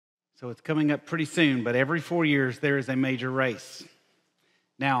So it's coming up pretty soon, but every 4 years there is a major race.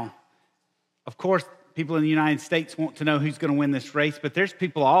 Now, of course, people in the United States want to know who's going to win this race, but there's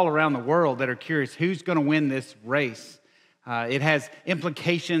people all around the world that are curious who's going to win this race. It has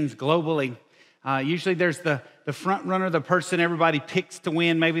implications globally. Usually there's the front runner, the person everybody picks to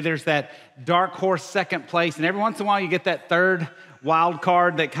win. Maybe there's that dark horse second place, and every once in a while you get that third wild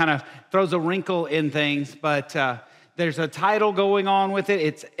card that kind of throws a wrinkle in things, but there's a title going on with it.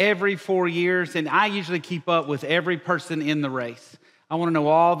 It's every 4 years, and I usually keep up with every person in the race. I want to know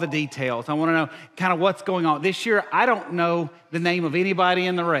all the details. I want to know kind of what's going on. This year, I don't know the name of anybody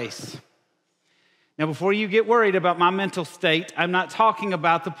in the race. Now, before you get worried about my mental state, I'm not talking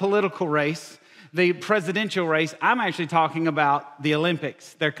about the political race, the presidential race. I'm actually talking about the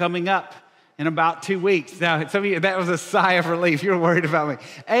Olympics. They're coming up in about 2 weeks. Now, some of you, that was a sigh of relief. You're worried about me.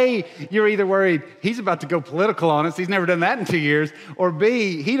 A, you're either worried he's about to go political on us. He's never done that in 2 years. Or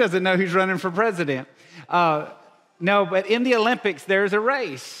B, he doesn't know who's running for president. No, but in the Olympics, there's a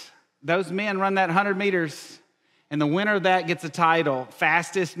race. Those men run that 100 meters, and the winner of that gets a title,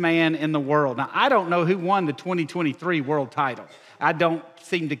 fastest man in the world. Now, I don't know who won the 2023 world title. I don't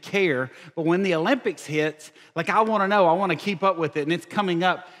seem to care. But when the Olympics hits, I want to know. I want to keep up with it, and it's coming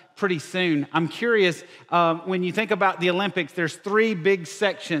up pretty soon. I'm curious, when you think about the Olympics, there's 3 big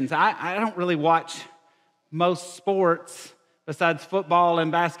sections. I don't really watch most sports besides football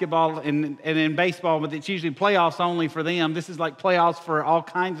and basketball and in baseball, but it's usually playoffs only for them. This is like playoffs for all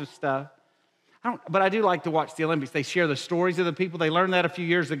kinds of stuff. But I do like to watch the Olympics. They share the stories of the people. They learned that a few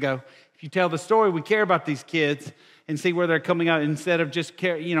years ago. If you tell the story, we care about these kids and see where they're coming out instead of just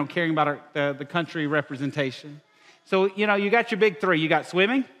caring about the country representation. So, you got your big 3. You got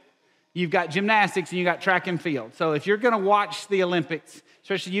swimming, you've got gymnastics, and you got track and field. So if you're going to watch the Olympics,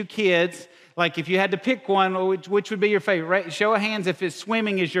 especially you kids, if you had to pick one, which would be your favorite? Right? Show of hands if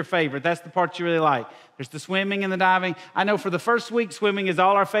swimming is your favorite. That's the part you really like. There's the swimming and the diving. I know for the first week, swimming is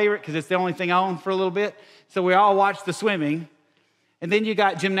all our favorite because it's the only thing on for a little bit. So we all watch the swimming. And then you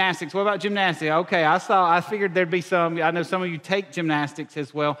got gymnastics. What about gymnastics? Okay, I figured there'd be some. I know some of you take gymnastics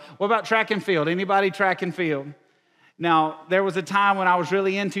as well. What about track and field? Anybody track and field? Now, there was a time when I was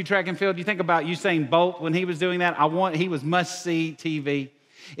really into track and field. You think about Usain Bolt when he was doing that. He was must-see TV.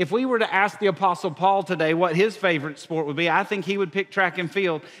 If we were to ask the Apostle Paul today what his favorite sport would be, I think he would pick track and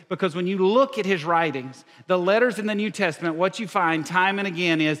field, because when you look at his writings, the letters in the New Testament, what you find time and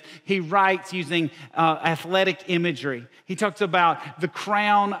again is he writes using athletic imagery. He talks about the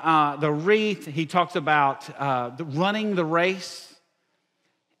crown, the wreath. He talks about running the race.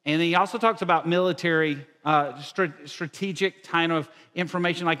 And he also talks about military, strategic kind of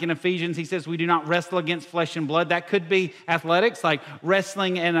information. Like in Ephesians, he says we do not wrestle against flesh and blood. That could be athletics, like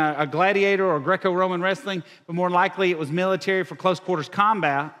wrestling in a gladiator or Greco-Roman wrestling, but more likely it was military for close quarters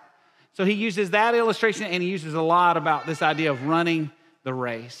combat. So he uses that illustration, and he uses a lot about this idea of running the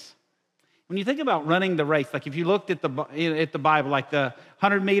race. When you think about running the race, if you looked at the Bible, like the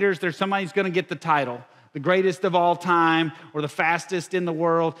 100 meters, there's somebody who's going to get the title, the greatest of all time, or the fastest in the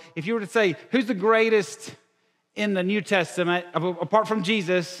world. If you were to say, who's the greatest in the New Testament, apart from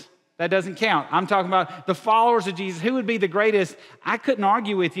Jesus, that doesn't count. I'm talking about the followers of Jesus. Who would be the greatest? I couldn't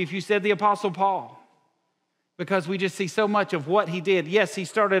argue with you if you said the Apostle Paul, because we just see so much of what he did. Yes, he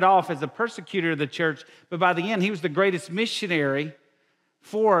started off as a persecutor of the church, but by the end, he was the greatest missionary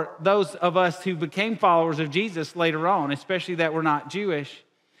for those of us who became followers of Jesus later on, especially that were not Jewish.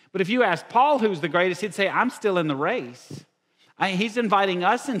 But if you ask Paul who's the greatest, he'd say, I'm still in the race. He's inviting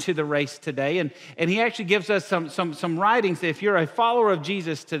us into the race today, and he actually gives us some writings that if you're a follower of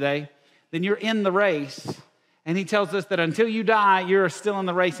Jesus today, then you're in the race. And he tells us that until you die, you're still in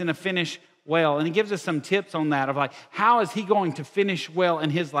the race and to finish well. And he gives us some tips on that of how is he going to finish well in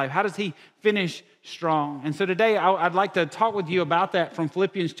his life? How does he finish strong? And so today I'd like to talk with you about that from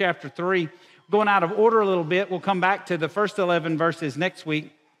Philippians chapter 3. Going out of order a little bit, we'll come back to the first 11 verses next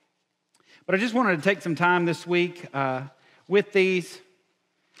week. But I just wanted to take some time this week with these,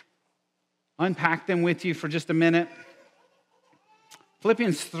 unpack them with you for just a minute.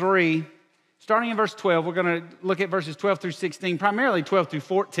 Philippians 3, starting in verse 12, we're going to look at verses 12 through 16, primarily 12 through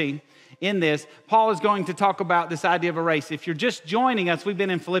 14 in this. Paul is going to talk about this idea of a race. If you're just joining us, we've been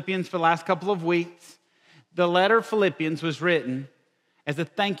in Philippians for the last couple of weeks. The letter Philippians was written as a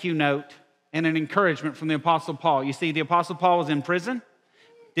thank you note and an encouragement from the Apostle Paul. You see, the Apostle Paul was in prison.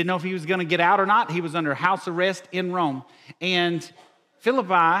 Didn't know if he was going to get out or not. He was under house arrest in Rome. And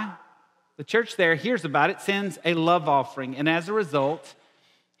Philippi, the church there, hears about it, sends a love offering. And as a result,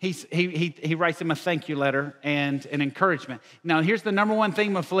 he writes him a thank you letter and an encouragement. Now, here's the number one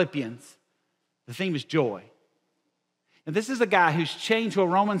theme of Philippians. The theme is joy. And this is a guy who's chained to a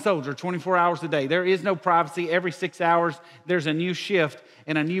Roman soldier 24 hours a day. There is no privacy. Every 6 hours, there's a new shift,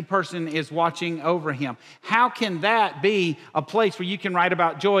 and a new person is watching over him. How can that be a place where you can write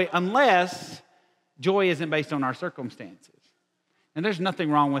about joy unless joy isn't based on our circumstances? And there's nothing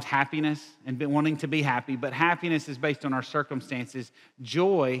wrong with happiness and wanting to be happy, but happiness is based on our circumstances.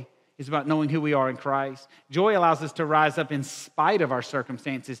 Joy is about knowing who we are in Christ. Joy allows us to rise up in spite of our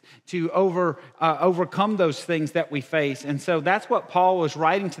circumstances, to overcome those things that we face. And so that's what Paul was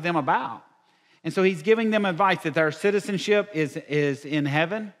writing to them about. And so he's giving them advice that their citizenship is in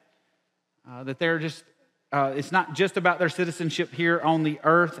heaven, that they're just, it's not just about their citizenship here on the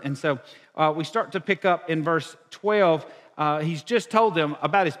earth. And so we start to pick up in verse 12. He's just told them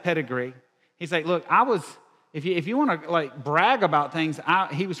about his pedigree. He's like, look, if you want to like brag about things,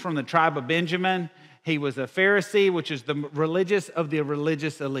 he was from the tribe of Benjamin. He was a Pharisee, which is the religious of the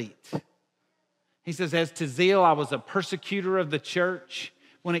religious elite. He says, as to zeal, I was a persecutor of the church.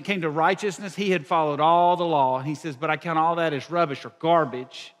 When it came to righteousness, he had followed all the law. And he says, but I count all that as rubbish or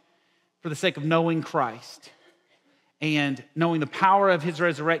garbage for the sake of knowing Christ and knowing the power of his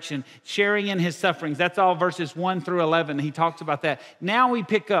resurrection, sharing in his sufferings. That's all verses 1 through 11. He talks about that. Now we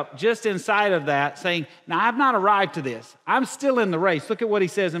pick up just inside of that saying, now I've not arrived to this. I'm still in the race. Look at what he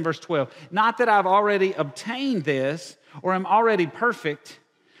says in verse 12. Not that I've already obtained this or am already perfect,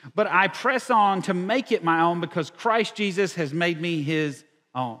 but I press on to make it my own because Christ Jesus has made me his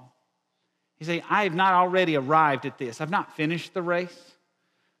own. He's saying, I have not already arrived at this. I've not finished the race.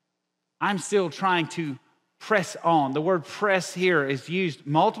 I'm still trying to press on. The word press here is used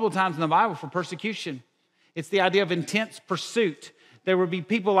multiple times in the Bible for persecution. It's the idea of intense pursuit. There would be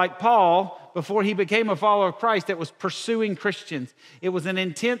people like Paul, before he became a follower of Christ, that was pursuing Christians. It was an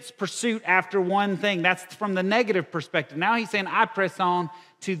intense pursuit after one thing. That's from the negative perspective. Now he's saying, I press on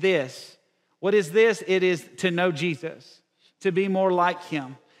to this. What is this? It is to know Jesus, to be more like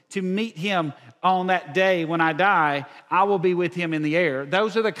him, to meet him on that day when I die. I will be with him in the air.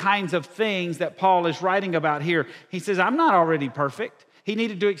 Those are the kinds of things that Paul is writing about here. He says, I'm not already perfect. He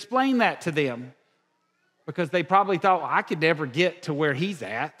needed to explain that to them because they probably thought, well, I could never get to where he's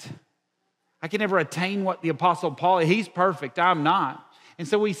at. I can never attain what the Apostle Paul, he's perfect, I'm not. And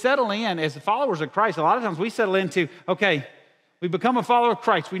so we settle in as followers of Christ. A lot of times we settle into, okay, we become a follower of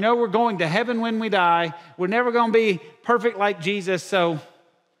Christ. We know we're going to heaven when we die. We're never going to be perfect like Jesus, so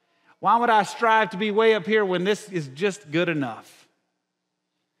why would I strive to be way up here when this is just good enough?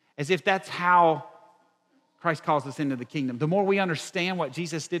 As if that's how Christ calls us into the kingdom. The more we understand what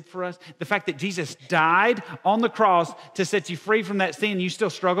Jesus did for us, the fact that Jesus died on the cross to set you free from that sin you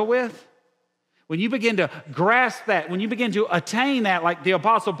still struggle with, when you begin to grasp that, when you begin to attain that like the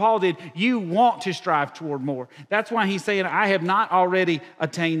Apostle Paul did, you want to strive toward more. That's why he's saying, I have not already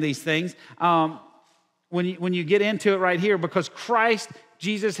attained these things. When you get into it right here, because Christ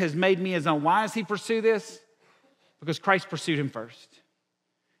Jesus has made me his own. Why does he pursue this? Because Christ pursued him first.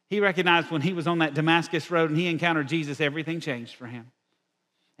 He recognized when he was on that Damascus road and he encountered Jesus, everything changed for him.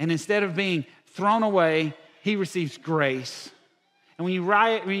 And instead of being thrown away, he receives grace. And when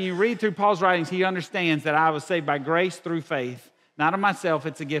you read through Paul's writings, he understands that I was saved by grace through faith, not of myself,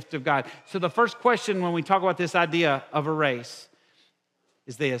 it's a gift of God. So the first question when we talk about this idea of a race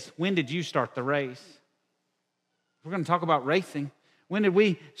is this: when did you start the race? We're going to talk about racing. When did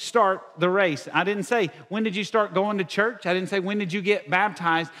we start the race? I didn't say, when did you start going to church? I didn't say, when did you get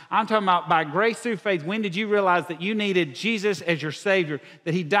baptized? I'm talking about by grace through faith. When did you realize that you needed Jesus as your Savior,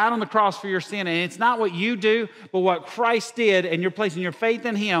 that he died on the cross for your sin? And it's not what you do, but what Christ did, and you're placing your faith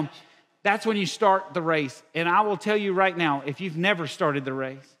in him. That's when you start the race. And I will tell you right now, if you've never started the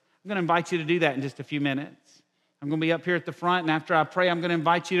race, I'm going to invite you to do that in just a few minutes. I'm going to be up here at the front, and after I pray, I'm going to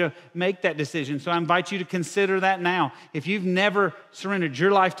invite you to make that decision. So I invite you to consider that now. If you've never surrendered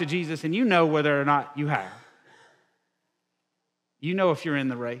your life to Jesus, and you know whether or not you have, you know if you're in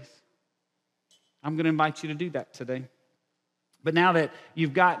the race, I'm going to invite you to do that today. But now that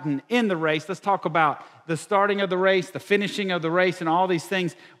you've gotten in the race, let's talk about the starting of the race, the finishing of the race, and all these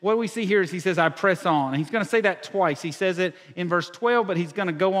things. What we see here is he says, I press on. And he's going to say that twice. He says it in verse 12, but he's going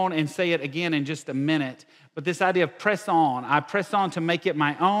to go on and say it again in just a minute. But this idea of press on, I press on to make it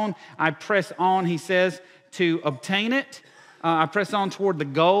my own. I press on, he says, to obtain it. I press on toward the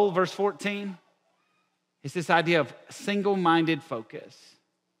goal, verse 14. It's this idea of single-minded focus.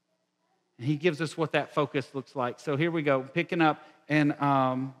 And he gives us what that focus looks like. So here we go, picking up. And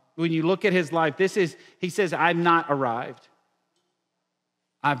when you look at his life, he says, I've not arrived.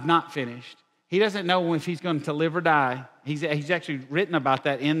 I've not finished. He doesn't know if he's going to live or die. He's actually written about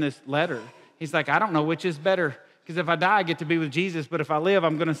that in this letter. He's like, I don't know which is better. Because if I die, I get to be with Jesus. But if I live,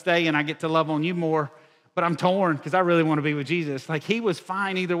 I'm going to stay and I get to love on you more. but I'm torn because I really want to be with Jesus. Like, he was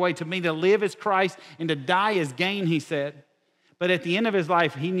fine either way. To me, to live as Christ and to die as gain, he said. But at the end of his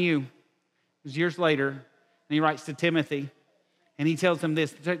life, he knew. It was years later, and he writes to Timothy, and he tells him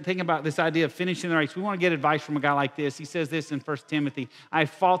this. Think about this idea of finishing the race. We want to get advice from a guy like this. He says this in 1 Timothy, I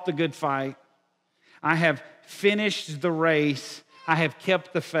fought the good fight. I have finished the race. I have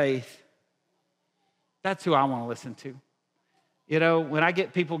kept the faith. That's who I want to listen to. You know, when I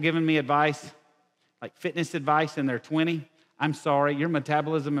get people giving me advice, like fitness advice in their 20, I'm sorry, your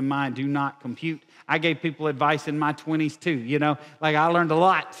metabolism and mine do not compute. I gave people advice in my 20s too, you know? Like, I learned a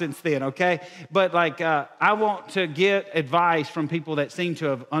lot since then, okay? But like, I want to get advice from people that seem to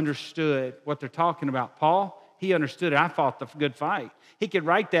have understood what they're talking about. Paul, he understood it. I fought the good fight. He could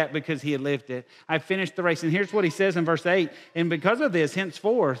write that because he had lived it. I finished the race. And here's what he says in verse 8. And because of this,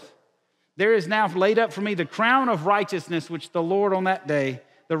 henceforth, there is now laid up for me the crown of righteousness, which the Lord on that day,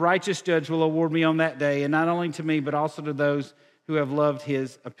 the righteous judge, will award me on that day, and not only to me, but also to those who have loved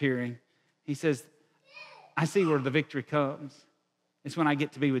his appearing. He says, I see where the victory comes. It's when I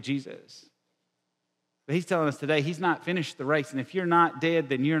get to be with Jesus. But he's telling us today he's not finished the race. And if you're not dead,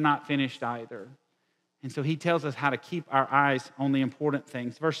 then you're not finished either. And so he tells us how to keep our eyes on the important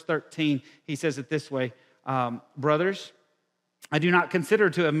things. Verse 13, he says it this way, brothers, I do not consider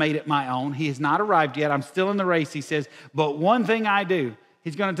to have made it my own. He has not arrived yet. I'm still in the race, he says. But one thing I do.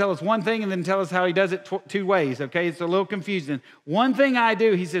 He's going to tell us one thing and then tell us how he does it two ways, okay? It's a little confusing. One thing I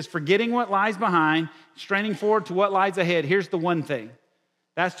do, he says, forgetting what lies behind, straining forward to what lies ahead. Here's the one thing.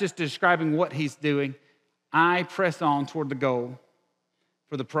 That's just describing what he's doing. I press on toward the goal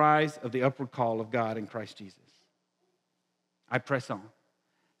for the prize of the upward call of God in Christ Jesus. I press on.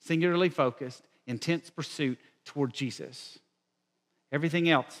 Singularly focused, intense pursuit toward Jesus. Everything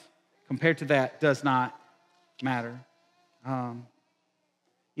else compared to that does not matter.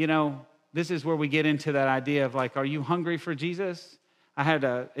 You know, this is where we get into that idea of like, are you hungry for Jesus?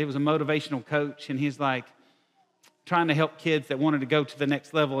 It was a motivational coach, and he's like trying to help kids that wanted to go to the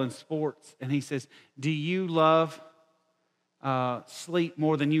next level in sports. And he says, do you love sleep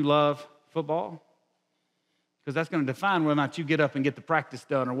more than you love football? Because that's going to define whether or not you get up and get the practice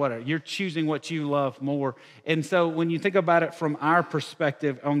done or whatever. You're choosing what you love more. And so when you think about it from our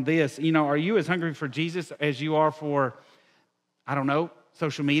perspective on this, you know, are you as hungry for Jesus as you are for, I don't know,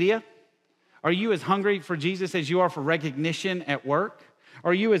 social media? Are you as hungry for Jesus as you are for recognition at work?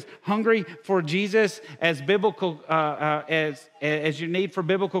 Are you as hungry for Jesus as biblical as your need for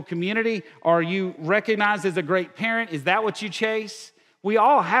biblical community? Are you recognized as a great parent? Is that what you chase? We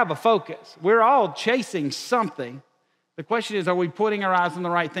all have a focus. We're all chasing something. The question is, are we putting our eyes on the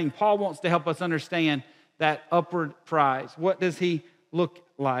right thing? Paul wants to help us understand that upward prize. What does he look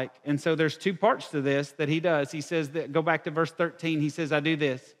like? And so there's two parts to this that he does. He says that, go back to verse 13. He says, I do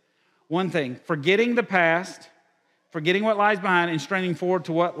this. One thing, forgetting the past, forgetting what lies behind, and straining forward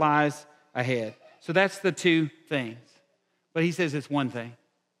to what lies ahead. So that's the two things. But he says it's one thing.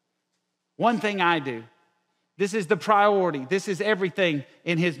 One thing I do. This is the priority. This is everything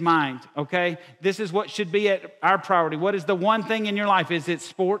in his mind, okay? This is what should be at our priority. What is the one thing in your life? Is it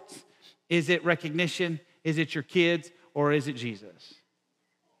sports? Is it recognition? Is it your kids? Or is it Jesus?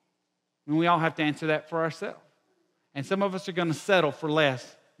 And we all have to answer that for ourselves. And some of us are going to settle for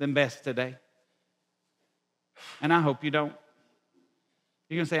less than best today. And I hope you don't.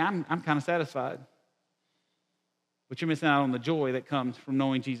 You're going to say, I'm kind of satisfied. But you're missing out on the joy that comes from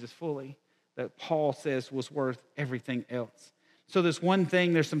knowing Jesus fully, that Paul says was worth everything else. So this one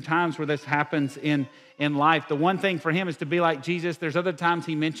thing, there's some times where this happens in life. The one thing for him is to be like Jesus. There's other times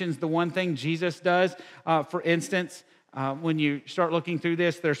he mentions the one thing Jesus does. For instance, when you start looking through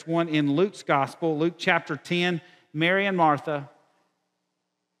this, there's one in Luke's gospel, Luke chapter 10. Mary and Martha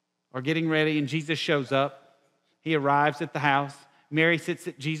are getting ready, and Jesus shows up. He arrives at the house. Mary sits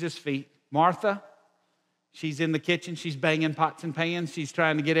at Jesus' feet. Martha, she's in the kitchen. She's banging pots and pans. She's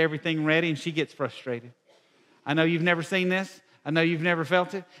trying to get everything ready, and she gets frustrated. I know you've never seen this. I know you've never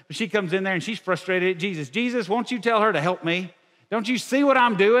felt it. But she comes in there, and she's frustrated at Jesus. Jesus, won't you tell her to help me? Don't you see what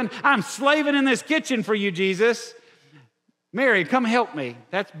I'm doing? I'm slaving in this kitchen for you, Jesus. Mary, come help me.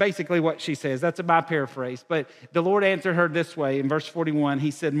 That's basically what she says. That's my paraphrase. But the Lord answered her this way. In verse 41,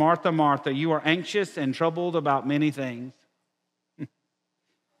 he said, Martha, Martha, you are anxious and troubled about many things.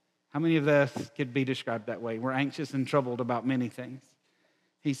 How many of us could be described that way? We're anxious and troubled about many things.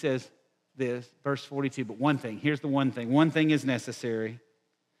 He says this, verse 42, but one thing, here's the one thing. One thing is necessary.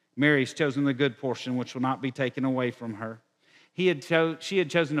 Mary's chosen the good portion, which will not be taken away from her. She had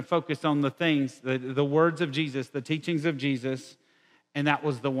chosen to focus on the things, the words of Jesus, the teachings of Jesus, and that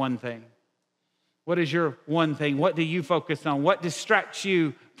was the one thing. What is your one thing? What do you focus on? What distracts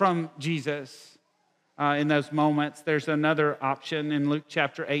you from Jesus? in those moments. There's another option in Luke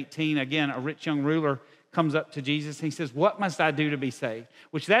chapter 18. Again, a rich young ruler comes up to Jesus. And he says, what must I do to be saved?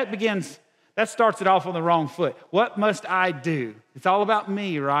 Which that starts it off on the wrong foot. What must I do? It's all about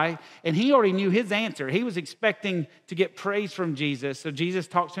me, right? And he already knew his answer. He was expecting to get praise from Jesus. So Jesus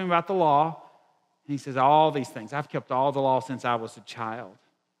talks to him about the law. And he says, all these things. I've kept all the law since I was a child.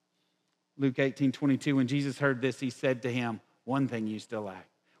 Luke 18:22, when Jesus heard this, he said to him, one thing you still lack.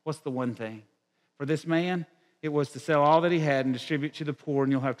 What's the one thing? For this man, it was to sell all that he had and distribute to the poor,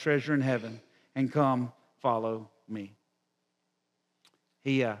 and you'll have treasure in heaven. And come, follow me.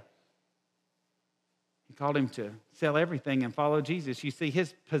 He called him to sell everything and follow Jesus. You see,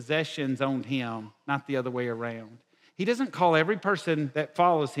 his possessions owned him, not the other way around. He doesn't call every person that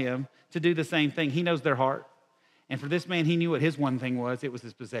follows him to do the same thing. He knows their heart. And for this man, he knew what his one thing was. It was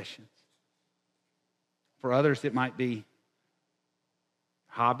his possessions. For others, it might be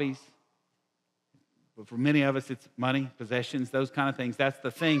hobbies. But for many of us, it's money, possessions, those kind of things. That's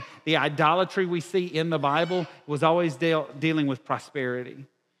the thing. The idolatry we see in the Bible was always dealing with prosperity.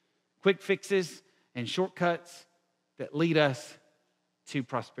 Quick fixes and shortcuts that lead us to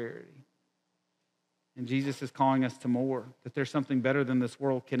prosperity. And Jesus is calling us to more, that there's something better than this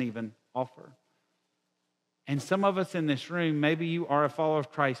world can even offer. And some of us in this room, maybe you are a follower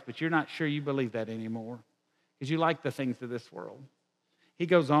of Christ, but you're not sure you believe that anymore because you like the things of this world. He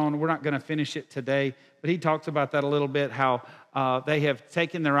goes on, we're not going to finish it today, but he talks about that a little bit, how they have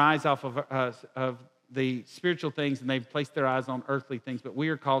taken their eyes off of the spiritual things and they've placed their eyes on earthly things, but we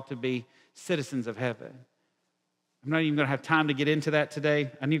are called to be citizens of heaven. I'm not even going to have time to get into that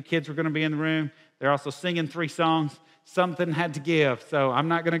today. I knew kids were going to be in the room. They're also singing 3 songs. Something had to give, so I'm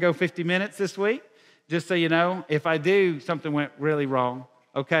not going to go 50 minutes this week. Just so you know, if I do, something went really wrong,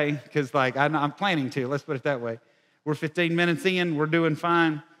 okay? Because I'm planning to, let's put it that way. We're 15 minutes in, we're doing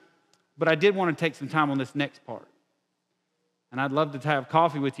fine. But I did want to take some time on this next part. And I'd love to have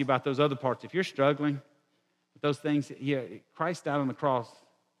coffee with you about those other parts. If you're struggling with those things, yeah, Christ died on the cross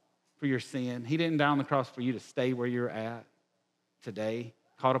for your sin. He didn't die on the cross for you to stay where you're at today,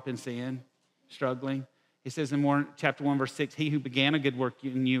 caught up in sin, struggling. He says in chapter 1, verse 6, he who began a good work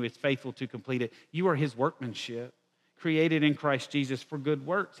in you is faithful to complete it. You are his workmanship, created in Christ Jesus for good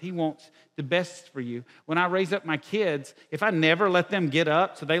works. He wants the best for you. When I raise up my kids, if I never let them get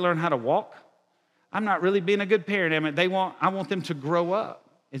up so they learn how to walk, I'm not really being a good parent. I want them to grow up.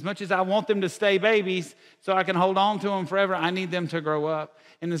 As much as I want them to stay babies so I can hold on to them forever, I need them to grow up.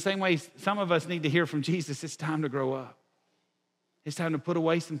 In the same way, some of us need to hear from Jesus, it's time to grow up. It's time to put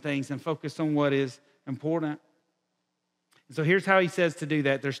away some things and focus on what is important. And so here's how he says to do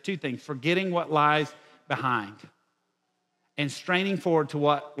that. There's 2 things: forgetting what lies behind and straining forward to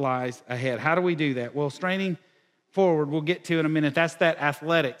what lies ahead. How do we do that? Well, straining forward, we'll get to in a minute. That's that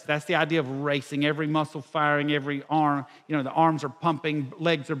athletics. That's the idea of racing, every muscle firing, every arm. The arms are pumping,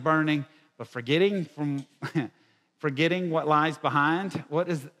 legs are burning. But forgetting what lies behind, what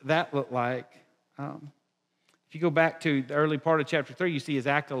does that look like? If you go back to the early part of chapter 3, you see his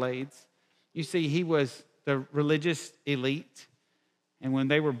accolades. You see he was the religious elite. And when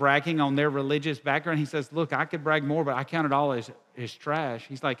they were bragging on their religious background, he says, look, I could brag more, but I count it all as trash.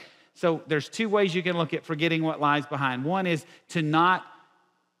 He's like, so there's 2 ways you can look at forgetting what lies behind. One is to not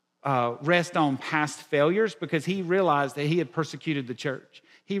rest on past failures, because he realized that he had persecuted the church.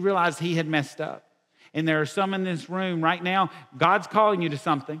 He realized he had messed up. And there are some in this room right now, God's calling you to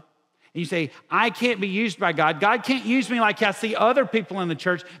something. And you say, I can't be used by God. God can't use me like I see other people in the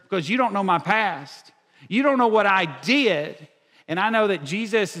church because you don't know my past. You don't know what I did. And I know that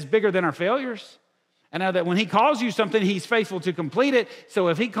Jesus is bigger than our failures. I know that when he calls you something, he's faithful to complete it. So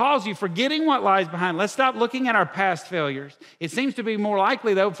if he calls you, forgetting what lies behind, let's stop looking at our past failures. It seems to be more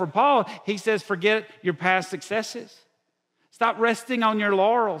likely, though, for Paul, he says, forget your past successes. Stop resting on your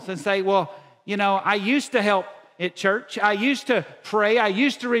laurels and say, well, I used to help at church. I used to pray. I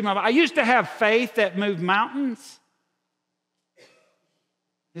used to read my Bible. I used to have faith that moved mountains.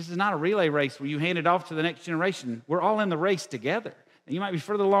 This is not a relay race where you hand it off to the next generation. We're all in the race together. And you might be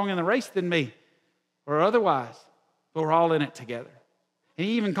further along in the race than me or otherwise, but we're all in it together. And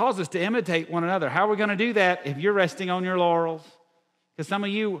he even calls us to imitate one another. How are we going to do that if you're resting on your laurels? Because some of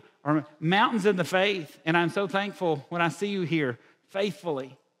you are mountains in the faith, and I'm so thankful when I see you here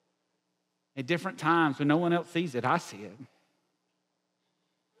faithfully. At different times when no one else sees it, I see it.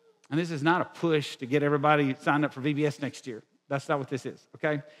 And this is not a push to get everybody signed up for VBS next year. That's not what this is,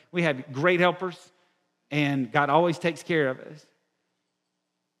 okay? We had great helpers, and God always takes care of us.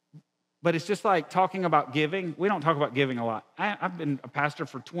 But it's just like talking about giving. We don't talk about giving a lot. I've been a pastor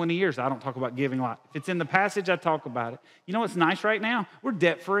for 20 years. I don't talk about giving a lot. If it's in the passage, I talk about it. You know what's nice right now? We're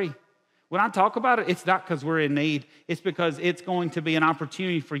debt-free. When I talk about it, it's not because we're in need. It's because it's going to be an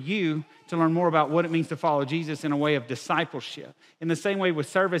opportunity for you to learn more about what it means to follow Jesus in a way of discipleship. In the same way with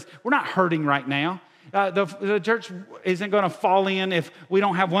service, we're not hurting right now. The church isn't going to fall in if we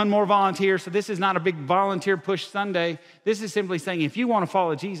don't have one more volunteer. So this is not a big volunteer push Sunday. This is simply saying if you want to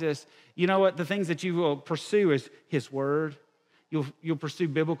follow Jesus, you know what? The things that you will pursue is his word. You'll pursue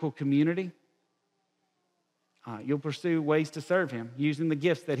biblical community. You'll pursue ways to serve him using the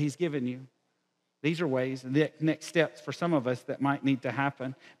gifts that he's given you. These are ways, the next steps for some of us that might need to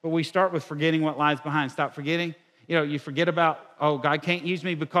happen. But we start with forgetting what lies behind. Stop forgetting. You forget about, oh, God can't use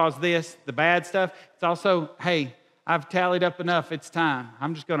me because this, the bad stuff. It's also, hey, I've tallied up enough. It's time.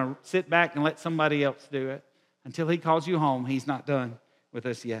 I'm just going to sit back and let somebody else do it. Until he calls you home, he's not done with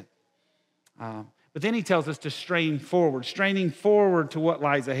us yet. But then he tells us to straining forward to what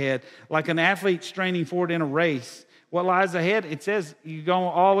lies ahead. Like an athlete straining forward in a race. What lies ahead, it says, you go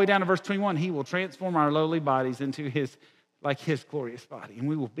all the way down to verse 21, he will transform our lowly bodies into his glorious body, and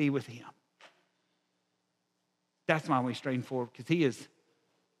we will be with him. That's why we strain forward, because he is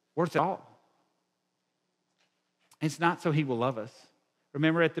worth it all. It's not so he will love us.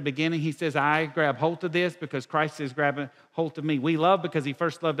 Remember at the beginning, he says, I grab hold of this because Christ is grabbing hold of me. We love because he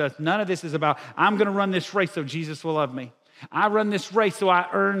first loved us. None of this is about, I'm going to run this race so Jesus will love me. I run this race so I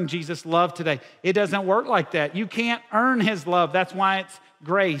earn Jesus' love today. It doesn't work like that. You can't earn his love. That's why it's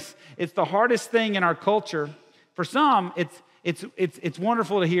grace. It's the hardest thing in our culture. For some, it's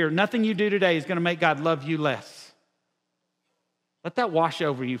wonderful to hear. Nothing you do today is going to make God love you less. Let that wash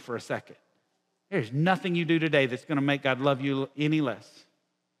over you for a second. There's nothing you do today that's going to make God love you any less.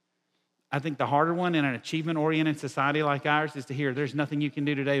 I think the harder one in an achievement-oriented society like ours is to hear there's nothing you can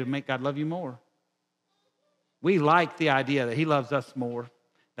do today to make God love you more. We like the idea that he loves us more.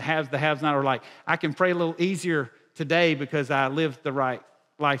 The haves not are like, I can pray a little easier today because I lived the right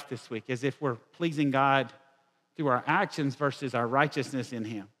life this week, as if we're pleasing God through our actions versus our righteousness in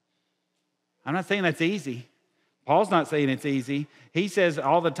him. I'm not saying that's easy. Paul's not saying it's easy. He says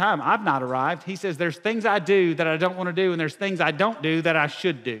all the time, I've not arrived. He says there's things I do that I don't want to do, and there's things I don't do that I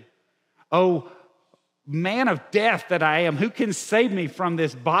should do. Oh, man of death that I am, who can save me from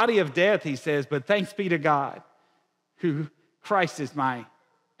this body of death, he says, but thanks be to God, who Christ is my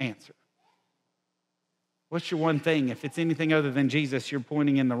answer. What's your one thing? If it's anything other than Jesus, you're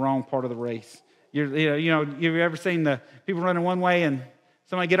pointing in the wrong part of the race. You've ever seen the people running one way and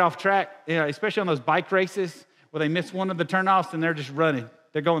somebody get off track, especially on those bike races, where they miss one of the turnoffs and they're just running.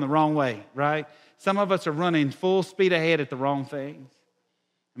 They're going the wrong way, right? Some of us are running full speed ahead at the wrong things.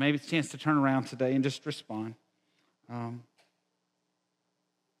 Maybe it's a chance to turn around today and just respond. I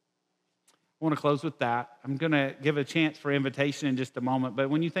want to close with that. I'm going to give a chance for invitation in just a moment. But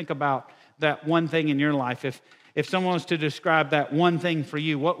when you think about that one thing in your life, if someone was to describe that one thing for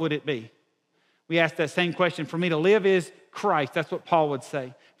you, what would it be? We ask that same question. For me to live is Christ. That's what Paul would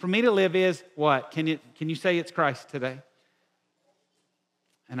say. For me to live is what? Can you say it's Christ today?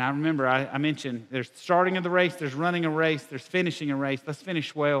 And I remember I mentioned there's starting of the race, there's running a race, there's finishing a race. Let's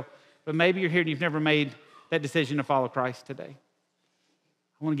finish well. But maybe you're here and you've never made that decision to follow Christ today.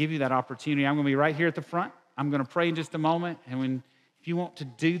 I want to give you that opportunity. I'm going to be right here at the front. I'm going to pray in just a moment. And if you want to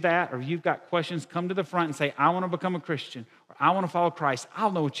do that or you've got questions, come to the front and say, I want to become a Christian or I want to follow Christ.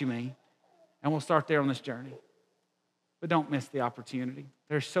 I'll know what you mean. And we'll start there on this journey. But don't miss the opportunity.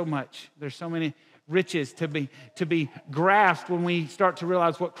 There's so much. There's so many riches to be grasped when we start to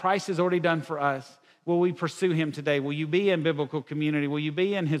realize what Christ has already done for us. Will we pursue him today? Will you be in biblical community? Will you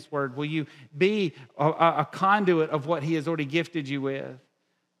be in his word? Will you be a conduit of what he has already gifted you with?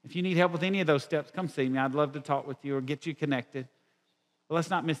 If you need help with any of those steps, come see me. I'd love to talk with you or get you connected. But let's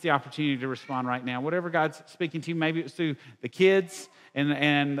not miss the opportunity to respond right now. Whatever God's speaking to you, maybe it's through the kids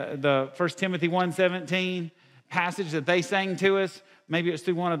and the 1 Timothy 1:17 passage that they sang to us. Maybe it's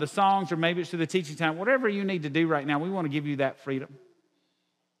through one of the songs or maybe it's through the teaching time. Whatever you need to do right now, we want to give you that freedom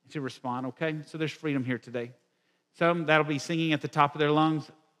to respond, okay? So there's freedom here today. Some that'll be singing at the top of their lungs.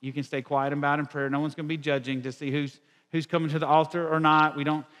 You can stay quiet and bow in prayer. No one's going to be judging to see who's coming to the altar or not.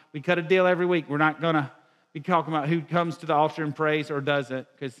 We cut a deal every week. We're not going to be talking about who comes to the altar and prays or doesn't,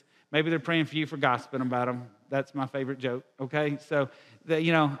 because maybe they're praying for you for gossiping about them. That's my favorite joke, okay? So,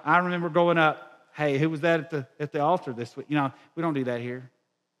 I remember growing up, hey, who was that at the altar this week? We don't do that here.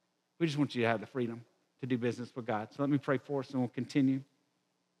 We just want you to have the freedom to do business with God. So let me pray for us and we'll continue.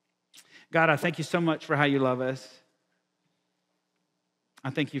 God, I thank you so much for how you love us.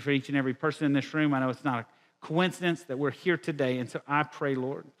 I thank you for each and every person in this room. I know it's not a coincidence that we're here today. And so I pray,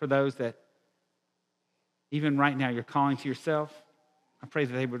 Lord, for those that even right now you're calling to yourself, I pray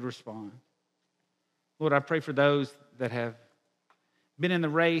that they would respond. Lord, I pray for those that have been in the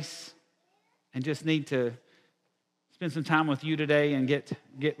race, and just need to spend some time with you today and get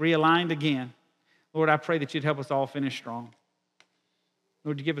realigned again, Lord, I pray that you'd help us all finish strong.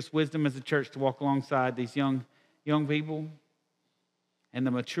 Lord, you give us wisdom as a church to walk alongside these young people and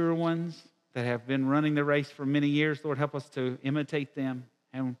the mature ones that have been running the race for many years. Lord, help us to imitate them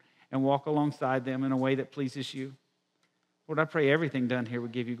and walk alongside them in a way that pleases you. Lord, I pray everything done here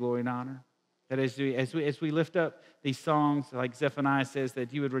would give you glory and honor. That as we lift up these songs, like Zephaniah says,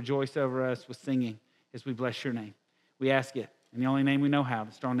 that you would rejoice over us with singing as we bless your name. We ask it in the only name we know how,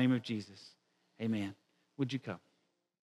 the strong name of Jesus. Amen. Would you come?